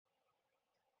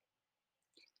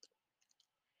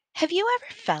Have you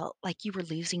ever felt like you were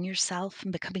losing yourself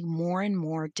and becoming more and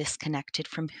more disconnected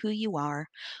from who you are,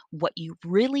 what you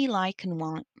really like and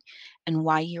want, and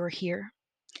why you're here?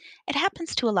 It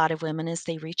happens to a lot of women as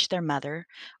they reach their mother,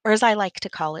 or as I like to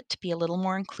call it to be a little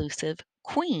more inclusive,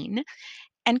 queen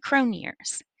and crone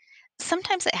years.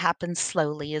 Sometimes it happens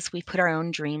slowly as we put our own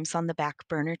dreams on the back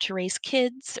burner to raise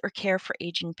kids or care for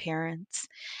aging parents.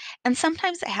 And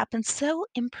sometimes it happens so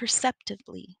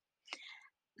imperceptibly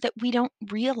that we don't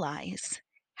realize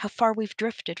how far we've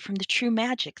drifted from the true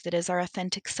magic that is our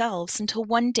authentic selves until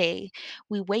one day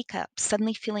we wake up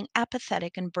suddenly feeling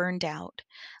apathetic and burned out,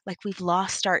 like we've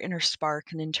lost our inner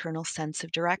spark and internal sense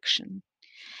of direction.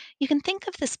 You can think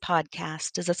of this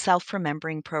podcast as a self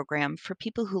remembering program for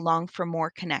people who long for more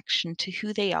connection to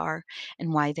who they are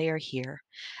and why they are here.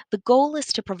 The goal is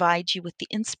to provide you with the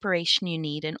inspiration you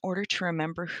need in order to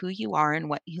remember who you are and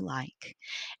what you like,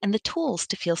 and the tools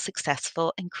to feel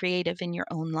successful and creative in your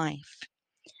own life.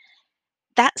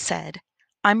 That said,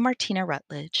 I'm Martina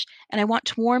Rutledge, and I want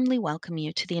to warmly welcome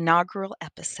you to the inaugural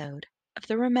episode of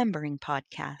the Remembering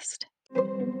Podcast.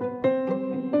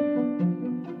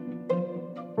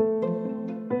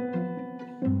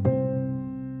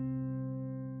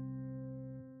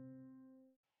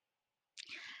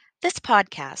 This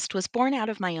podcast was born out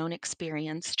of my own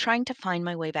experience trying to find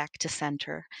my way back to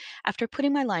center after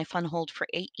putting my life on hold for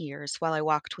 8 years while I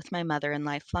walked with my mother and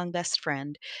lifelong best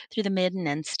friend through the mid and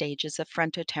end stages of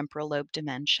frontotemporal lobe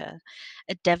dementia,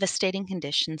 a devastating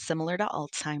condition similar to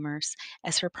Alzheimer's,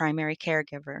 as her primary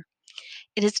caregiver.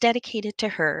 It is dedicated to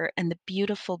her and the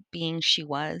beautiful being she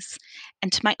was,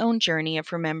 and to my own journey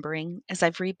of remembering as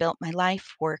I've rebuilt my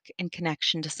life, work, and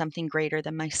connection to something greater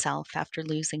than myself after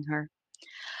losing her.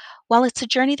 While it's a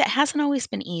journey that hasn't always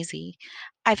been easy,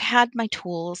 I've had my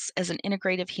tools as an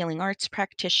integrative healing arts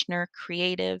practitioner,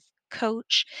 creative,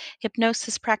 coach,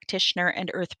 hypnosis practitioner, and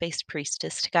earth based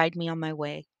priestess to guide me on my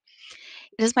way.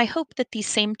 It is my hope that these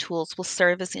same tools will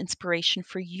serve as inspiration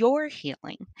for your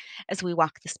healing as we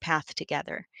walk this path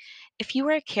together. If you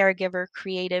are a caregiver,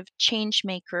 creative, change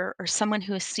maker, or someone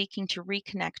who is seeking to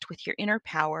reconnect with your inner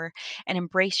power and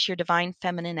embrace your divine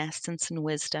feminine essence and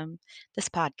wisdom, this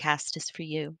podcast is for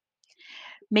you.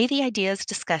 May the ideas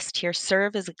discussed here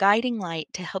serve as a guiding light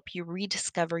to help you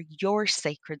rediscover your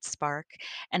sacred spark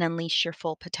and unleash your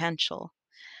full potential.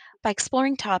 By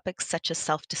exploring topics such as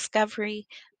self discovery,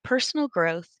 personal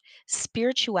growth,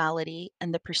 spirituality,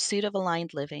 and the pursuit of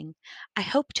aligned living, I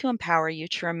hope to empower you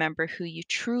to remember who you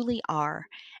truly are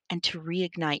and to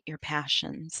reignite your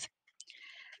passions.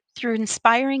 Through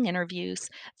inspiring interviews,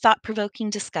 thought provoking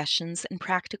discussions, and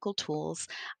practical tools,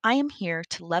 I am here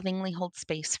to lovingly hold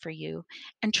space for you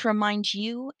and to remind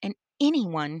you and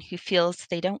anyone who feels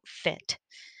they don't fit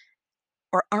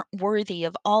or aren't worthy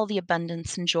of all the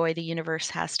abundance and joy the universe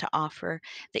has to offer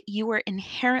that you are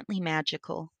inherently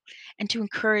magical, and to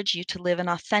encourage you to live an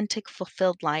authentic,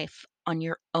 fulfilled life on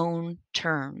your own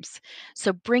terms.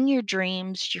 So bring your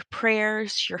dreams, your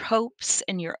prayers, your hopes,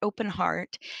 and your open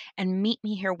heart, and meet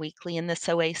me here weekly in this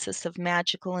oasis of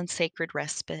magical and sacred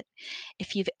respite.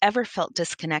 If you've ever felt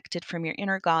disconnected from your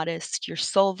inner goddess, your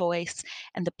soul voice,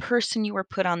 and the person you were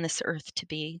put on this earth to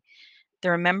be,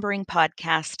 the Remembering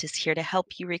Podcast is here to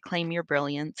help you reclaim your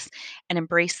brilliance and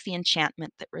embrace the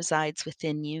enchantment that resides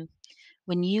within you.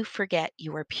 When you forget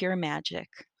you are pure magic,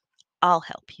 I'll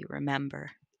help you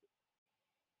remember.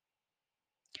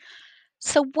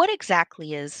 So, what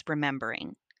exactly is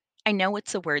remembering? I know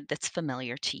it's a word that's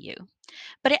familiar to you,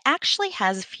 but it actually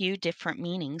has a few different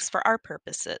meanings for our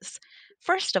purposes.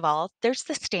 First of all, there's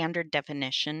the standard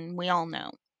definition we all know,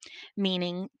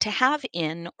 meaning to have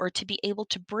in or to be able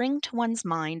to bring to one's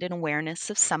mind an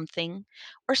awareness of something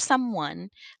or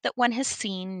someone that one has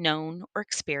seen, known, or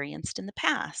experienced in the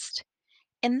past.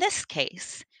 In this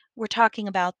case, we're talking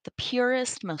about the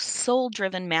purest, most soul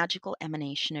driven magical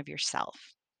emanation of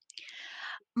yourself.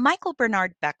 Michael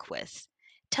Bernard Beckwith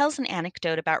tells an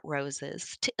anecdote about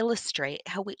roses to illustrate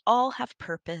how we all have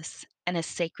purpose and a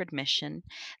sacred mission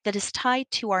that is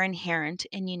tied to our inherent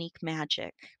and unique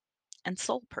magic and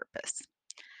soul purpose.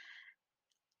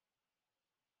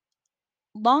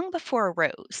 Long before a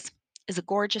rose is a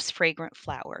gorgeous, fragrant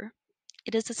flower,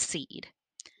 it is a seed.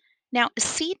 Now, a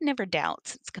seed never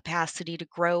doubts its capacity to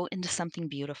grow into something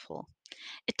beautiful.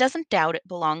 It doesn't doubt it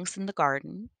belongs in the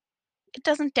garden. It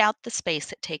doesn't doubt the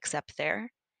space it takes up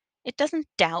there. It doesn't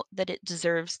doubt that it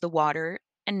deserves the water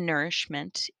and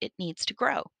nourishment it needs to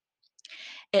grow.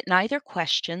 It neither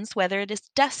questions whether it is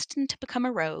destined to become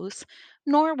a rose,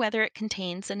 nor whether it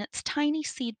contains in its tiny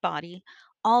seed body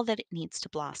all that it needs to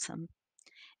blossom.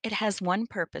 It has one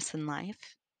purpose in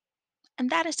life, and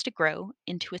that is to grow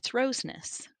into its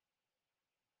roseness.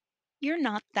 You're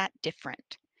not that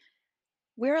different.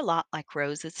 We're a lot like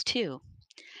roses, too.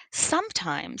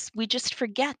 Sometimes we just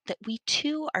forget that we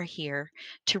too are here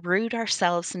to root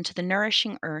ourselves into the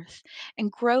nourishing earth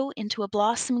and grow into a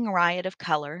blossoming riot of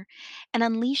color and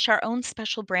unleash our own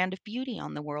special brand of beauty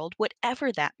on the world,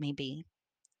 whatever that may be.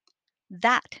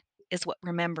 That is what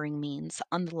remembering means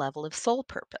on the level of soul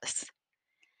purpose.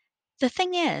 The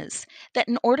thing is that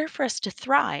in order for us to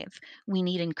thrive, we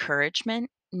need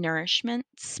encouragement, nourishment,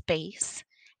 space,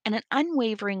 and an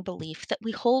unwavering belief that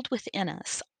we hold within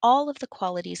us all of the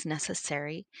qualities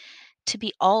necessary to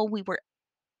be all we were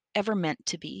ever meant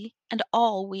to be and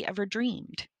all we ever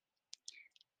dreamed.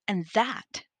 And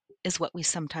that is what we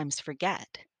sometimes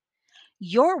forget.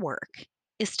 Your work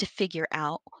is to figure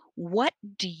out, what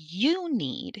do you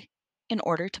need in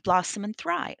order to blossom and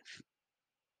thrive?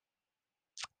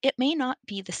 It may not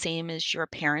be the same as your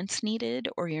parents needed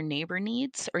or your neighbor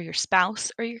needs or your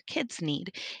spouse or your kids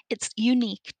need. It's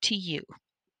unique to you.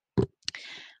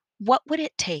 What would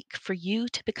it take for you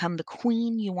to become the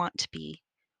queen you want to be?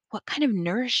 What kind of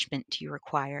nourishment do you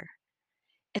require?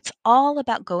 It's all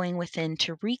about going within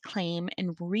to reclaim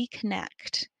and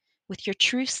reconnect with your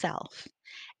true self.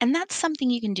 And that's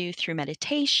something you can do through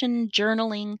meditation,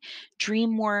 journaling,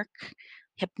 dream work,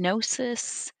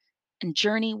 hypnosis, and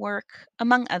journey work,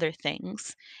 among other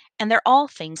things. And they're all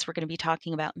things we're going to be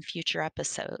talking about in future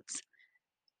episodes.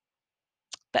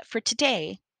 But for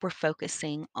today, we're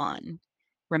focusing on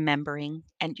remembering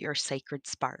and your sacred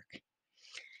spark.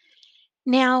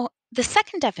 Now, the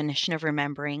second definition of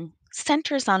remembering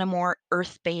centers on a more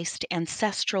earth based,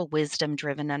 ancestral wisdom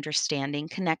driven understanding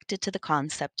connected to the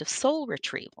concept of soul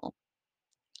retrieval.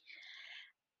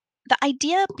 The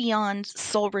idea beyond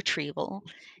soul retrieval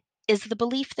is the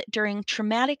belief that during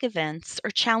traumatic events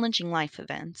or challenging life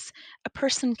events, a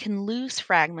person can lose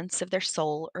fragments of their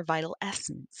soul or vital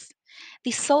essence.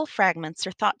 These soul fragments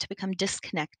are thought to become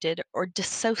disconnected or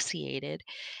dissociated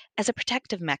as a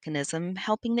protective mechanism,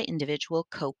 helping the individual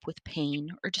cope with pain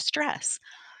or distress.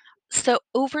 So,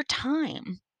 over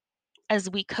time, as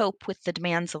we cope with the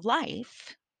demands of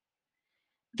life,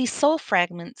 these soul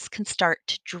fragments can start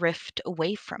to drift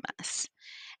away from us.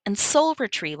 And soul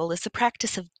retrieval is the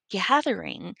practice of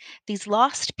gathering these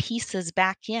lost pieces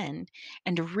back in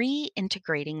and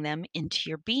reintegrating them into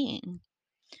your being.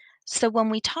 So, when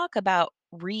we talk about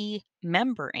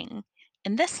remembering,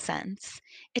 in this sense,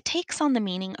 it takes on the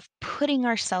meaning of putting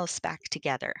ourselves back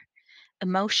together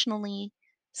emotionally,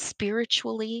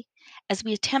 spiritually, as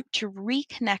we attempt to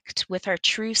reconnect with our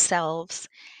true selves,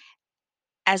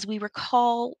 as we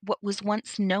recall what was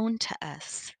once known to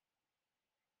us,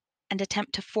 and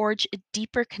attempt to forge a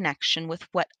deeper connection with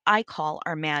what I call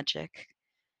our magic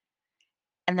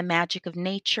and the magic of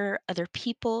nature, other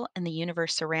people, and the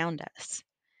universe around us.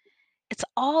 It's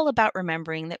all about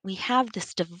remembering that we have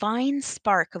this divine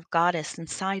spark of goddess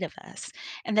inside of us,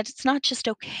 and that it's not just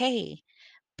okay,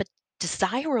 but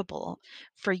desirable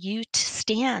for you to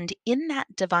stand in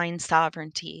that divine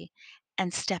sovereignty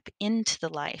and step into the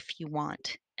life you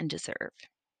want and deserve.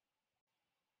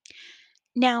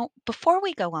 Now, before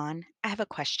we go on, I have a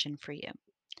question for you.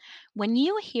 When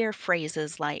you hear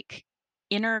phrases like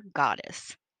inner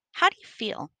goddess, how do you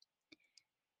feel?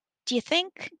 Do you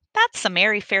think that's some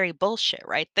airy fairy bullshit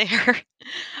right there?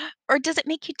 Or does it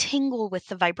make you tingle with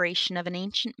the vibration of an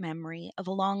ancient memory of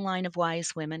a long line of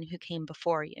wise women who came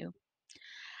before you?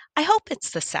 I hope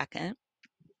it's the second.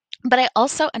 But I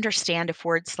also understand if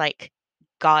words like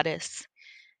goddess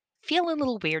feel a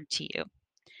little weird to you.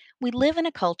 We live in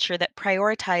a culture that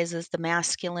prioritizes the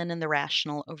masculine and the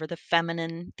rational over the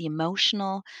feminine, the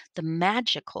emotional, the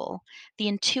magical, the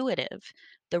intuitive,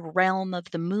 the realm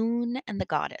of the moon and the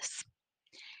goddess.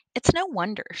 It's no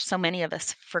wonder so many of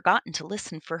us have forgotten to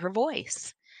listen for her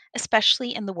voice,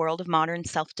 especially in the world of modern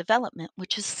self development,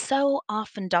 which is so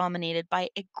often dominated by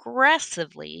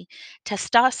aggressively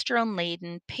testosterone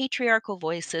laden patriarchal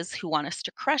voices who want us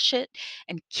to crush it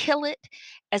and kill it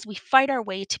as we fight our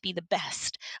way to be the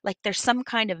best, like there's some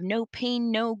kind of no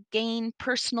pain, no gain,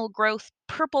 personal growth,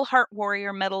 Purple Heart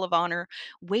Warrior Medal of Honor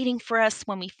waiting for us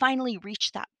when we finally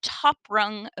reach that top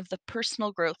rung of the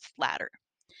personal growth ladder,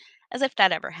 as if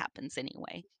that ever happens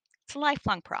anyway. It's a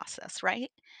lifelong process, right?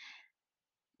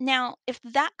 Now, if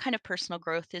that kind of personal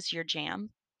growth is your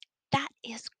jam, that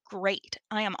is great.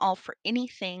 I am all for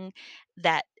anything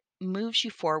that moves you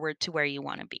forward to where you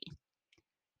want to be.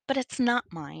 But it's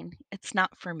not mine. It's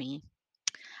not for me.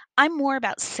 I'm more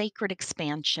about sacred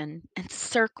expansion and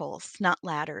circles, not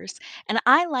ladders. And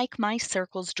I like my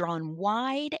circles drawn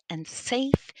wide and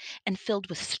safe and filled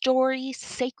with story,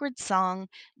 sacred song,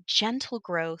 gentle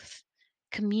growth,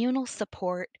 communal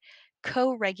support,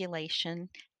 co regulation,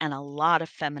 and a lot of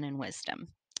feminine wisdom.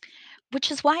 Which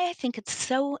is why I think it's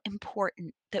so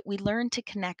important that we learn to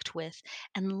connect with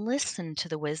and listen to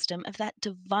the wisdom of that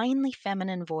divinely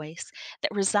feminine voice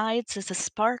that resides as a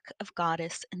spark of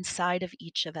goddess inside of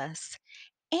each of us,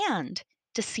 and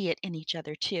to see it in each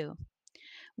other too.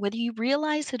 Whether you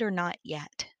realize it or not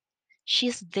yet, she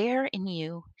is there in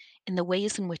you in the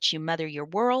ways in which you mother your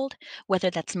world, whether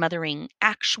that's mothering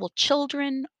actual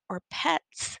children or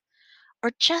pets,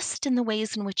 or just in the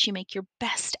ways in which you make your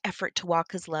best effort to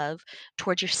walk as love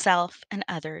toward yourself and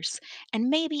others, and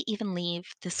maybe even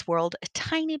leave this world a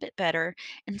tiny bit better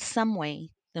in some way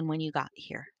than when you got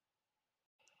here.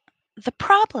 The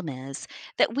problem is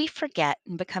that we forget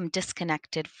and become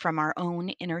disconnected from our own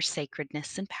inner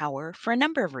sacredness and power for a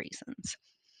number of reasons.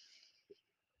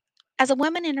 As a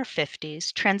woman in her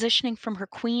 50s, transitioning from her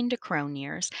queen to crone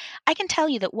years, I can tell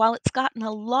you that while it's gotten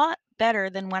a lot better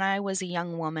than when I was a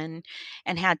young woman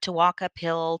and had to walk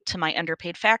uphill to my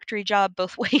underpaid factory job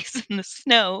both ways in the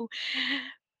snow,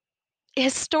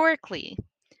 historically,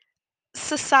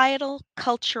 societal,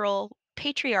 cultural,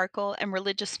 patriarchal, and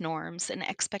religious norms and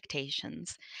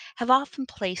expectations have often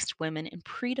placed women in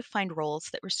predefined roles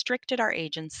that restricted our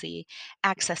agency,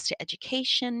 access to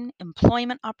education,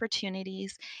 employment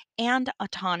opportunities, and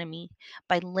autonomy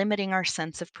by limiting our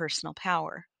sense of personal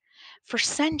power. For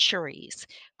centuries,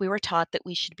 we were taught that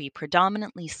we should be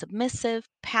predominantly submissive,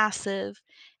 passive,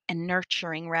 and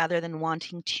nurturing rather than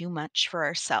wanting too much for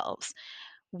ourselves.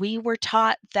 We were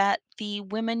taught that the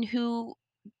women who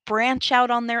branch out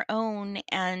on their own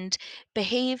and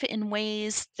behave in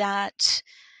ways that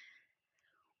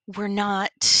were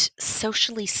not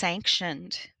socially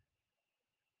sanctioned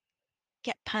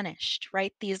get punished,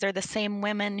 right? These are the same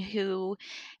women who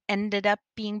ended up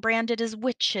being branded as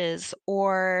witches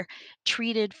or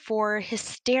treated for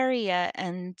hysteria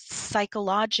and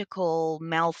psychological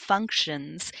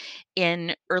malfunctions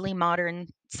in early modern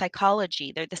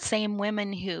psychology. They're the same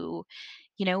women who,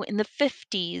 in the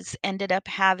 50s ended up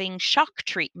having shock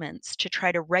treatments to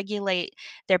try to regulate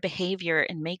their behavior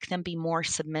and make them be more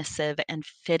submissive and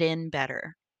fit in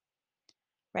better,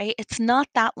 right? It's not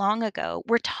that long ago.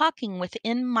 We're talking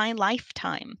within my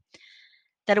lifetime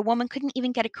that a woman couldn't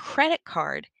even get a credit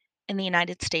card in the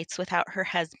United States without her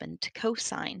husband to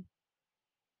co-sign.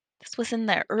 This was in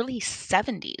the early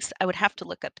 70s. I would have to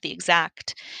look up the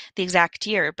exact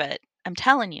year, but I'm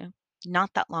telling you,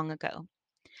 not that long ago.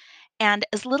 And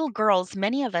as little girls,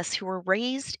 many of us who were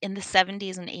raised in the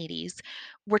 70s and 80s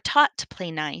were taught to play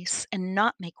nice and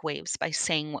not make waves by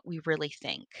saying what we really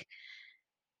think.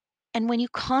 And when you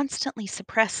constantly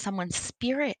suppress someone's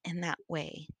spirit in that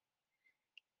way,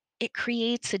 it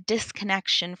creates a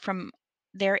disconnection from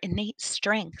their innate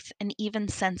strength and even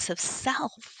sense of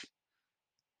self,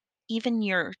 even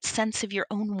your sense of your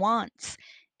own wants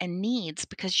and needs,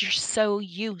 because you're so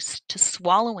used to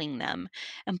swallowing them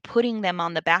and putting them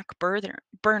on the back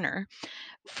burner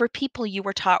for people you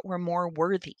were taught were more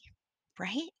worthy,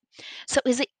 right? So,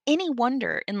 is it any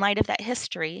wonder, in light of that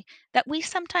history, that we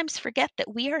sometimes forget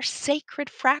that we are sacred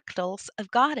fractals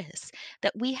of Goddess,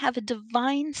 that we have a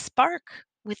divine spark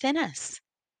within us?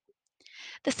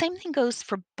 The same thing goes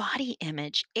for body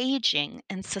image, aging,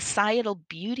 and societal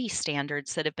beauty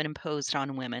standards that have been imposed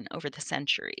on women over the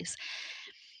centuries.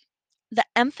 The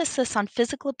emphasis on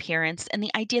physical appearance and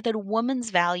the idea that a woman's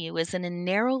value is in a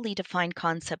narrowly defined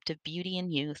concept of beauty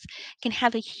and youth can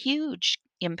have a huge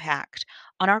impact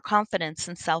on our confidence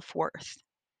and self worth.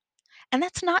 And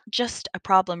that's not just a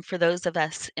problem for those of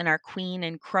us in our queen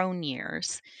and crone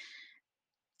years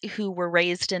who were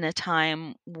raised in a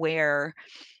time where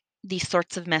these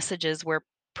sorts of messages were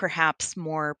perhaps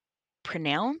more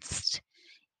pronounced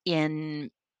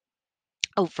in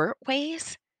overt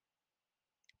ways,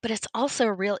 but it's also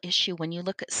a real issue when you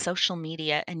look at social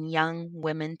media and young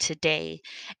women today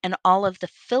and all of the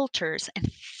filters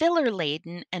and filler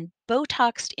laden and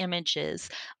Botoxed images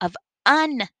of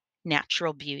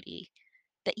unnatural beauty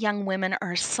that young women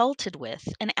are assaulted with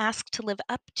and asked to live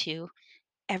up to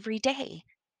every day.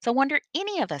 So I wonder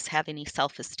any of us have any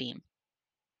self-esteem.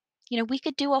 We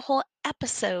could do a whole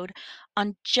episode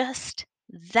on just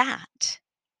that.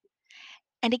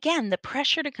 And again, the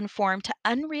pressure to conform to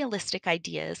unrealistic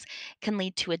ideas can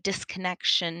lead to a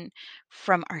disconnection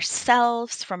from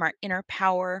ourselves, from our inner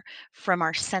power, from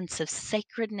our sense of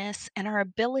sacredness, and our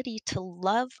ability to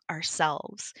love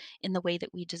ourselves in the way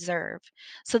that we deserve.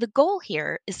 So, the goal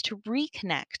here is to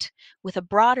reconnect with a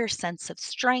broader sense of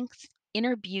strength,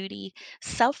 inner beauty,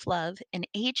 self love, and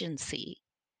agency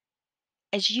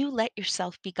as you let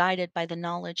yourself be guided by the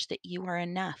knowledge that you are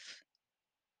enough.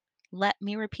 Let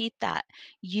me repeat that.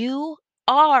 You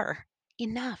are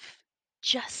enough.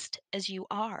 just as you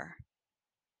are.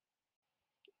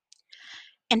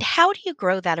 And how do you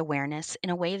grow that awareness in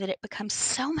a way that it becomes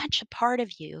so much a part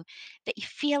of you that you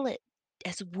feel it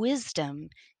as wisdom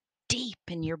deep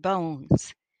in your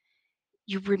bones?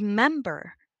 You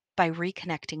remember by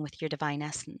reconnecting with your divine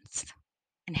essence.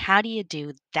 And how do you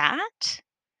do that?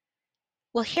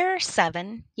 Well, here are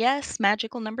seven, yes,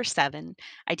 magical number seven,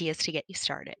 ideas to get you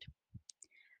started.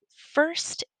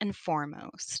 First and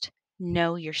foremost,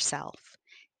 know yourself.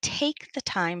 Take the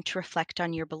time to reflect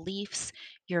on your beliefs,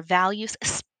 your values,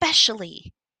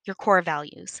 especially your core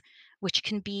values, which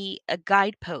can be a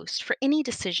guidepost for any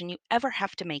decision you ever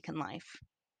have to make in life.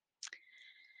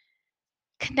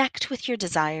 Connect with your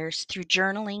desires through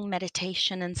journaling,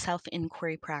 meditation, and self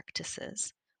inquiry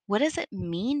practices. What does it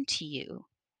mean to you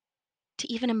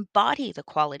to even embody the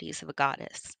qualities of a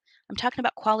goddess? I'm talking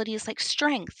about qualities like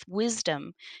strength,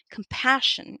 wisdom,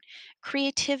 compassion,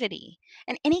 creativity,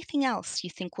 and anything else you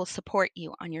think will support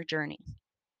you on your journey.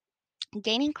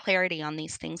 Gaining clarity on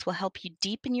these things will help you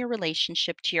deepen your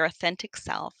relationship to your authentic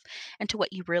self and to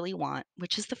what you really want,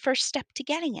 which is the first step to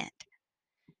getting it.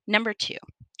 Number two,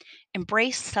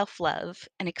 embrace self love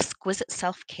and exquisite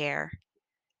self care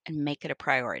and make it a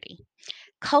priority.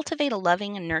 Cultivate a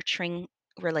loving and nurturing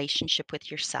relationship with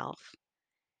yourself.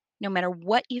 No matter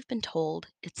what you've been told,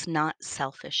 it's not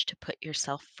selfish to put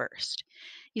yourself first.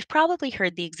 You've probably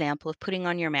heard the example of putting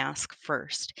on your mask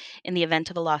first in the event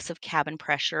of a loss of cabin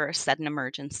pressure or a sudden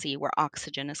emergency where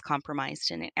oxygen is compromised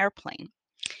in an airplane.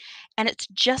 And it's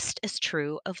just as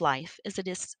true of life as it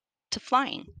is to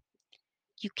flying.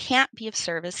 You can't be of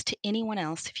service to anyone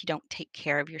else if you don't take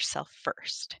care of yourself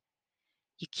first.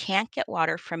 You can't get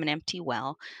water from an empty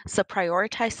well, so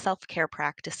prioritize self care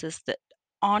practices that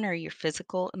honor your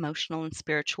physical, emotional, and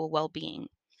spiritual well being.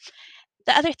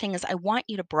 The other thing is, I want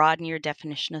you to broaden your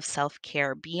definition of self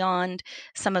care beyond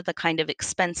some of the kind of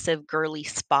expensive, girly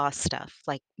spa stuff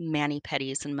like mani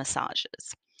pedis and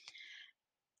massages.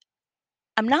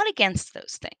 I'm not against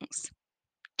those things.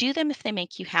 Do them if they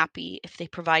make you happy, if they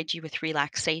provide you with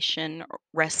relaxation or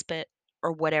respite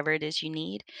or whatever it is you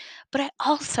need. But I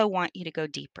also want you to go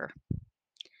deeper.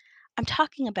 I'm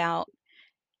talking about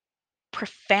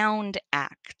profound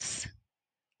acts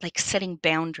like setting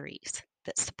boundaries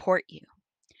that support you,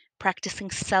 practicing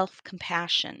self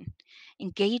compassion,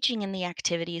 engaging in the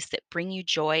activities that bring you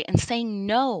joy, and saying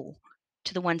no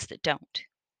to the ones that don't.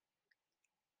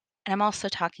 And I'm also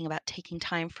talking about taking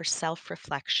time for self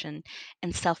reflection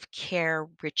and self care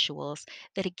rituals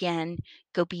that, again,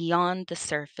 go beyond the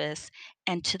surface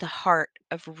and to the heart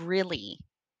of really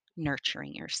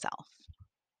nurturing yourself.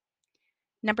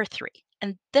 Number three,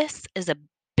 and this is a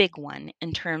big one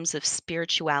in terms of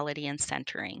spirituality and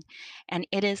centering, and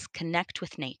it is connect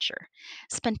with nature.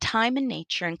 Spend time in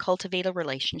nature and cultivate a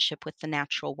relationship with the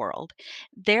natural world.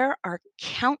 There are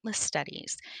countless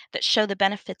studies that show the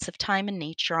benefits of time in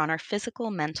nature on our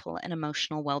physical, mental, and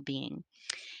emotional well being.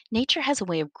 Nature has a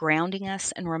way of grounding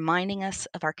us and reminding us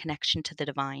of our connection to the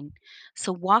divine.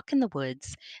 So walk in the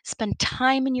woods, spend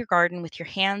time in your garden with your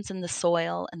hands in the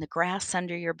soil and the grass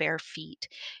under your bare feet.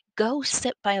 Go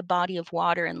sit by a body of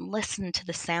water and listen to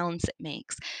the sounds it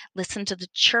makes. Listen to the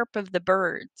chirp of the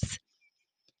birds.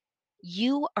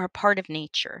 You are part of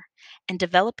nature, and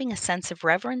developing a sense of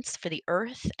reverence for the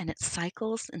earth and its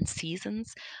cycles and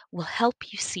seasons will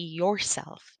help you see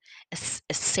yourself as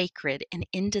a sacred and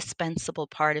indispensable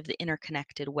part of the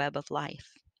interconnected web of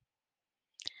life.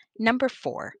 Number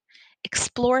four,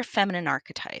 explore feminine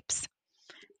archetypes.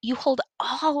 You hold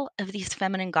all of these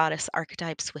feminine goddess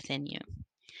archetypes within you.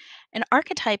 An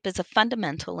archetype is a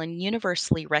fundamental and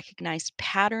universally recognized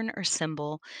pattern or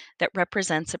symbol that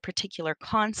represents a particular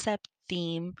concept,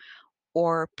 theme,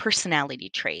 or personality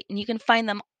trait. And you can find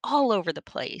them all over the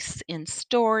place in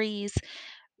stories,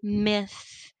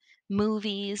 myth,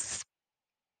 movies,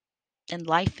 and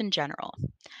life in general.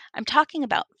 I'm talking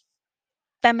about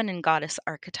feminine goddess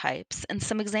archetypes, and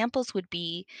some examples would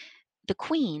be the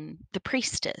queen, the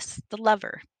priestess, the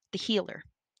lover, the healer.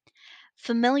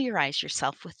 Familiarize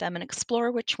yourself with them and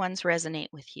explore which ones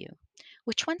resonate with you.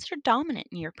 Which ones are dominant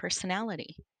in your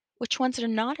personality? Which ones are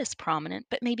not as prominent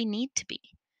but maybe need to be?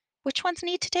 Which ones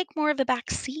need to take more of a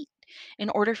back seat in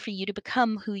order for you to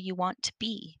become who you want to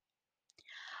be?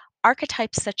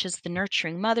 Archetypes such as the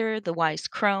nurturing mother, the wise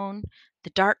crone, the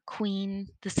dark queen,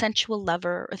 the sensual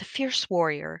lover, or the fierce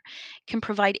warrior can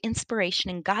provide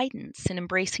inspiration and guidance in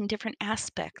embracing different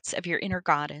aspects of your inner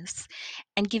goddess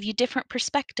and give you different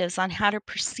perspectives on how to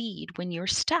proceed when you're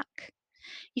stuck.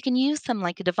 You can use them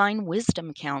like a divine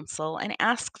wisdom council and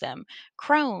ask them,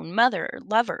 crone, mother,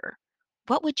 lover,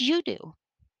 what would you do?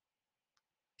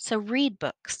 So read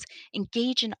books,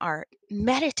 engage in art,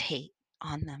 meditate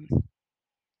on them,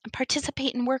 and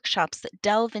participate in workshops that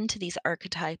delve into these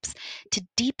archetypes to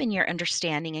deepen your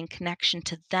understanding and connection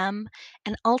to them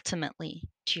and ultimately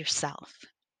to yourself.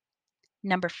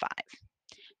 Number 5,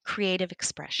 creative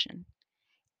expression.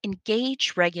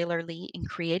 Engage regularly in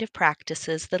creative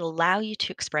practices that allow you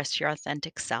to express your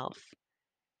authentic self.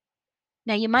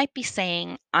 Now, you might be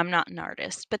saying, I'm not an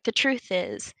artist, but the truth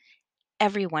is,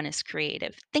 everyone is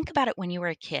creative. Think about it when you were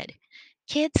a kid.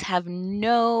 Kids have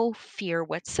no fear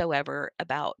whatsoever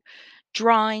about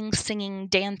drawing, singing,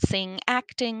 dancing,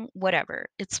 acting, whatever.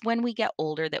 It's when we get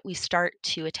older that we start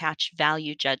to attach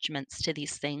value judgments to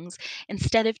these things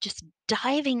instead of just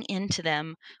diving into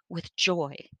them with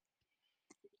joy.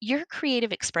 Your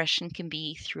creative expression can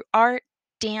be through art,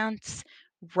 dance,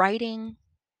 writing,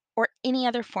 or any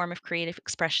other form of creative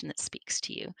expression that speaks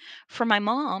to you. For my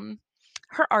mom,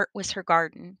 her art was her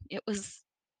garden. It was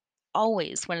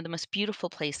always one of the most beautiful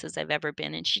places I've ever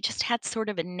been, and she just had sort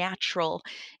of a natural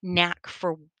knack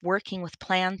for working with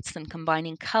plants and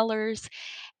combining colors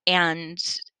and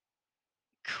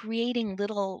creating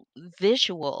little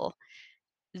visual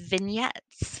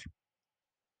vignettes.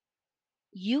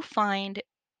 You find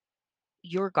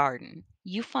your garden.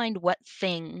 You find what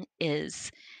thing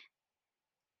is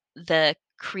the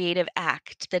creative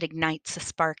act that ignites a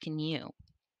spark in you.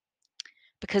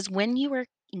 Because when you are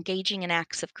engaging in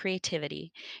acts of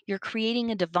creativity, you're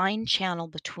creating a divine channel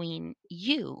between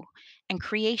you and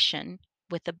creation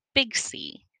with a big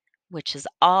C, which is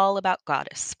all about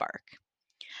Goddess Spark.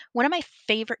 One of my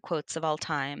favorite quotes of all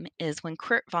time is when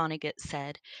Kurt Vonnegut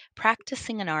said,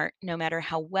 "Practicing an art, no matter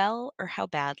how well or how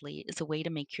badly, is a way to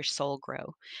make your soul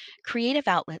grow. Creative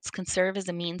outlets can serve as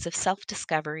a means of self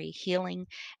discovery, healing,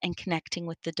 and connecting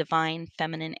with the divine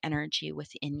feminine energy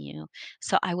within you."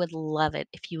 So I would love it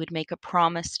if you would make a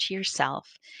promise to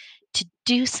yourself to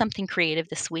do something creative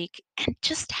this week and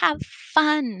just have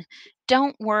fun.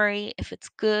 Don't worry if it's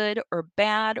good or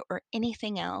bad or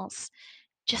anything else.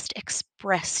 Just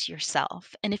express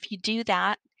yourself. And if you do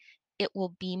that, it will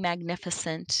be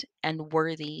magnificent and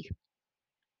worthy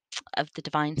of the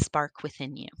divine spark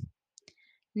within you.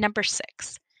 Number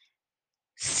 6,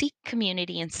 seek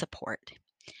community and support.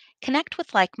 Connect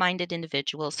with like minded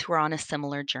individuals who are on a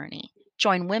similar journey.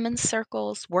 Join women's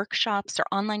circles, workshops, or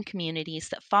online communities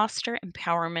that foster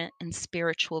empowerment and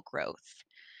spiritual growth.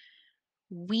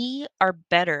 We are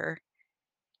better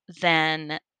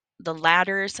than the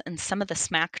ladders and some of the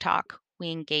smack talk we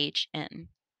engage in.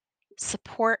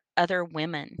 Support other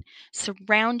women.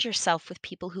 Surround yourself with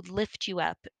people who lift you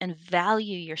up and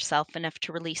value yourself enough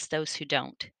to release those who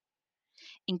don't.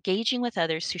 Engaging with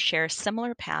others who share a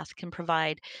similar path can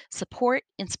provide support,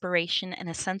 inspiration, and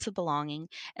a sense of belonging,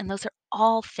 and those are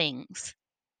all things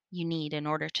you need in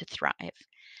order to thrive.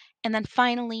 And then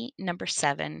finally, number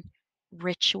 7,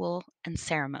 ritual and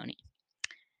ceremony.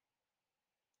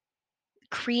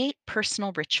 Create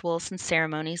personal rituals and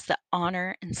ceremonies that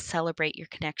honor and celebrate your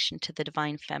connection to the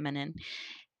divine feminine.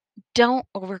 Don't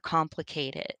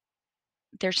overcomplicate it.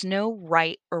 There's no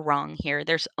right or wrong here.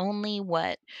 There's only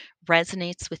what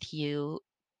resonates with you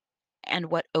and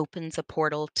what opens a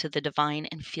portal to the divine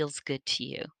and feels good to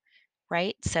you,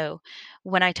 right? So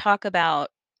when I talk about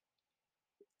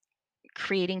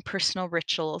creating personal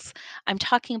rituals, I'm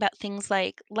talking about things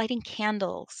like lighting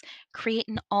candles, create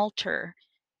an altar,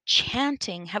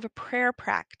 chanting, have a prayer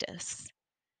practice,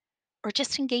 or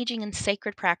just engaging in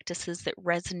sacred practices that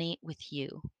resonate with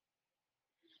you.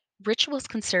 Rituals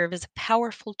can serve as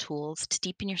powerful tools to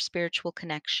deepen your spiritual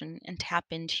connection and tap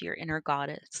into your inner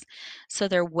goddess, so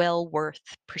they're well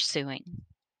worth pursuing.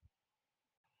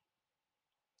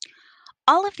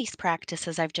 All of these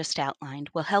practices I've just outlined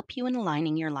will help you in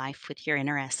aligning your life with your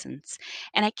inner essence.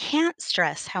 And I can't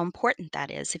stress how important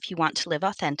that is if you want to live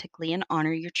authentically and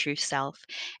honor your true self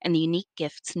and the unique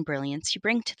gifts and brilliance you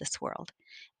bring to this world.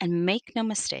 And make no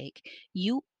mistake,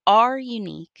 you are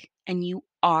unique and you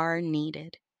are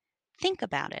needed. Think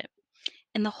about it.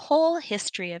 In the whole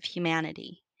history of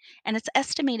humanity, and it's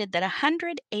estimated that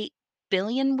 108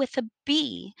 billion with a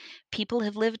B people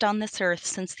have lived on this earth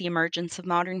since the emergence of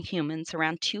modern humans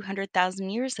around 200,000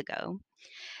 years ago.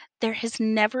 There has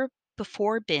never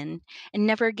before been, and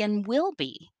never again will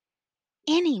be,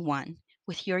 anyone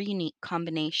with your unique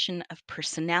combination of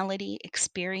personality,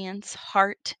 experience,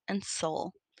 heart, and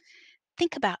soul.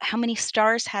 Think about how many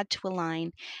stars had to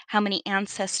align, how many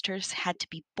ancestors had to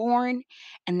be born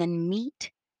and then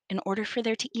meet in order for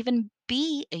there to even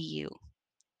be a you.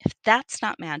 If that's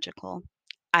not magical,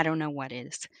 I don't know what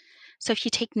is. So, if you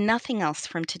take nothing else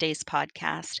from today's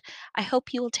podcast, I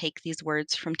hope you will take these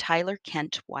words from Tyler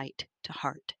Kent White to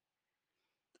heart.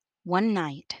 One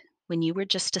night, when you were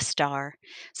just a star,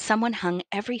 someone hung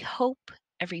every hope,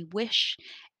 every wish,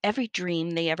 every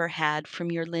dream they ever had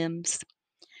from your limbs.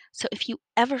 So if you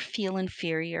ever feel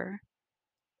inferior,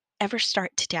 ever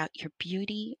start to doubt your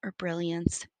beauty or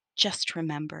brilliance, just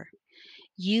remember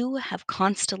you have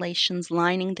constellations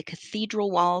lining the cathedral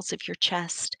walls of your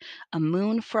chest, a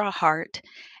moon for a heart,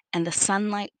 and the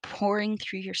sunlight pouring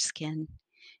through your skin.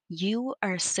 You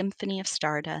are a symphony of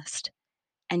stardust,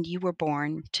 and you were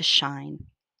born to shine.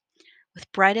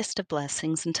 With brightest of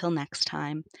blessings until next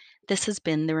time, this has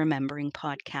been the Remembering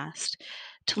Podcast.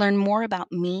 To learn more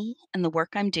about me and the work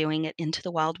I'm doing at Into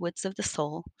the Wild Woods of the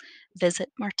Soul, visit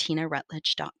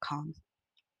martinarutledge.com.